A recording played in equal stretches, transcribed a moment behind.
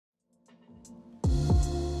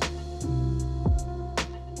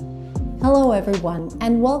Hello everyone,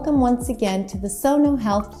 and welcome once again to the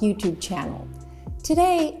SonoHealth YouTube channel.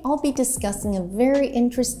 Today, I'll be discussing a very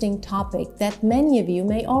interesting topic that many of you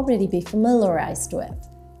may already be familiarized with: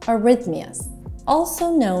 arrhythmias,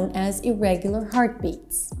 also known as irregular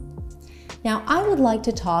heartbeats. Now, I would like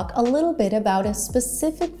to talk a little bit about a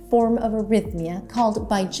specific form of arrhythmia called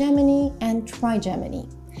Bigeminy and Trigeminy.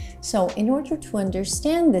 So, in order to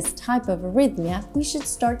understand this type of arrhythmia, we should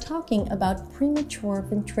start talking about premature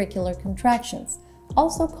ventricular contractions,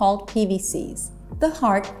 also called PVCs. The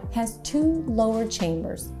heart has two lower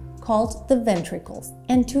chambers, called the ventricles,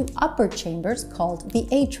 and two upper chambers, called the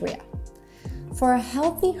atria. For a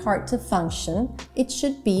healthy heart to function, it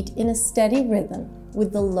should beat in a steady rhythm,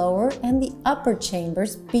 with the lower and the upper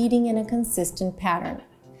chambers beating in a consistent pattern.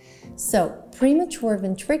 So, premature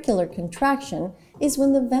ventricular contraction is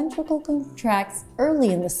when the ventricle contracts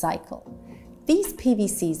early in the cycle. These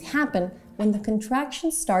PVCs happen when the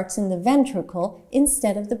contraction starts in the ventricle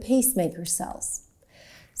instead of the pacemaker cells.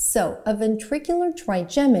 So, a ventricular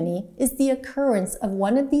trigeminy is the occurrence of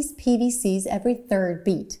one of these PVCs every third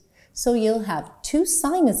beat. So you'll have two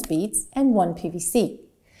sinus beats and one PVC.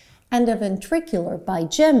 And a ventricular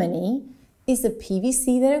bigeminy is a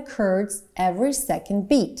PVC that occurs every second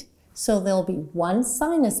beat. So there'll be one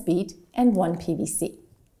sinus beat and one PVC.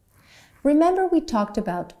 Remember we talked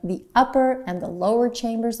about the upper and the lower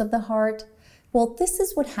chambers of the heart? Well, this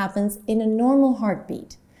is what happens in a normal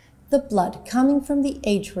heartbeat. The blood coming from the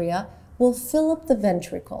atria will fill up the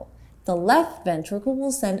ventricle. The left ventricle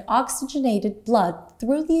will send oxygenated blood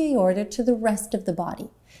through the aorta to the rest of the body,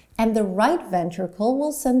 and the right ventricle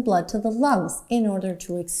will send blood to the lungs in order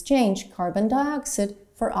to exchange carbon dioxide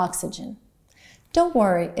for oxygen. Don't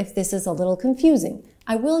worry if this is a little confusing.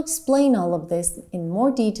 I will explain all of this in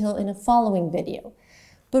more detail in a following video.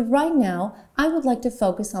 But right now, I would like to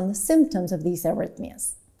focus on the symptoms of these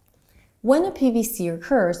arrhythmias. When a PVC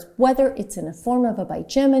occurs, whether it's in a form of a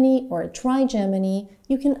bigeminy or a trigeminy,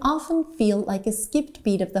 you can often feel like a skipped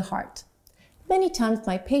beat of the heart. Many times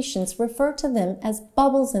my patients refer to them as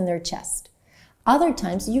bubbles in their chest. Other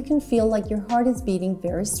times you can feel like your heart is beating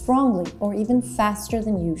very strongly or even faster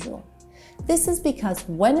than usual. This is because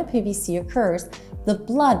when a PVC occurs, the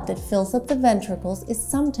blood that fills up the ventricles is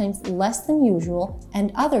sometimes less than usual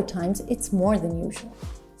and other times it's more than usual.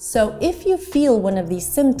 So if you feel one of these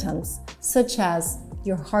symptoms, such as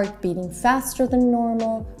your heart beating faster than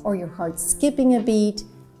normal or your heart skipping a beat,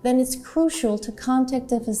 then it's crucial to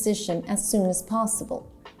contact a physician as soon as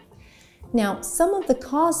possible. Now, some of the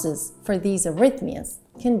causes for these arrhythmias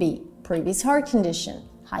can be previous heart condition,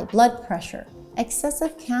 high blood pressure,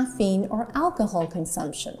 excessive caffeine or alcohol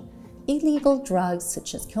consumption, illegal drugs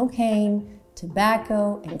such as cocaine,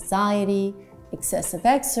 tobacco, anxiety, excessive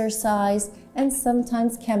exercise, and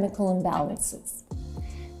sometimes chemical imbalances.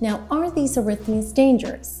 Now, are these arrhythmias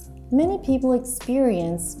dangerous? Many people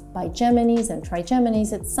experience bigeminies and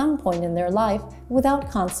trigeminies at some point in their life without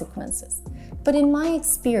consequences. But in my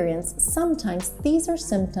experience, sometimes these are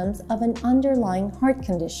symptoms of an underlying heart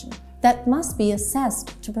condition that must be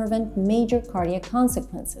assessed to prevent major cardiac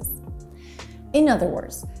consequences. In other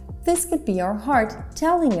words, this could be our heart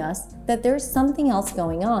telling us that there's something else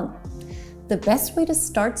going on. The best way to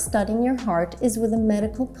start studying your heart is with a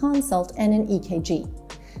medical consult and an EKG.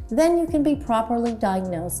 Then you can be properly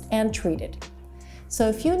diagnosed and treated. So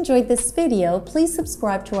if you enjoyed this video, please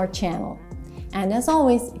subscribe to our channel. And as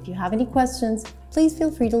always, if you have any questions, please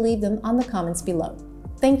feel free to leave them on the comments below.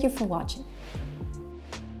 Thank you for watching.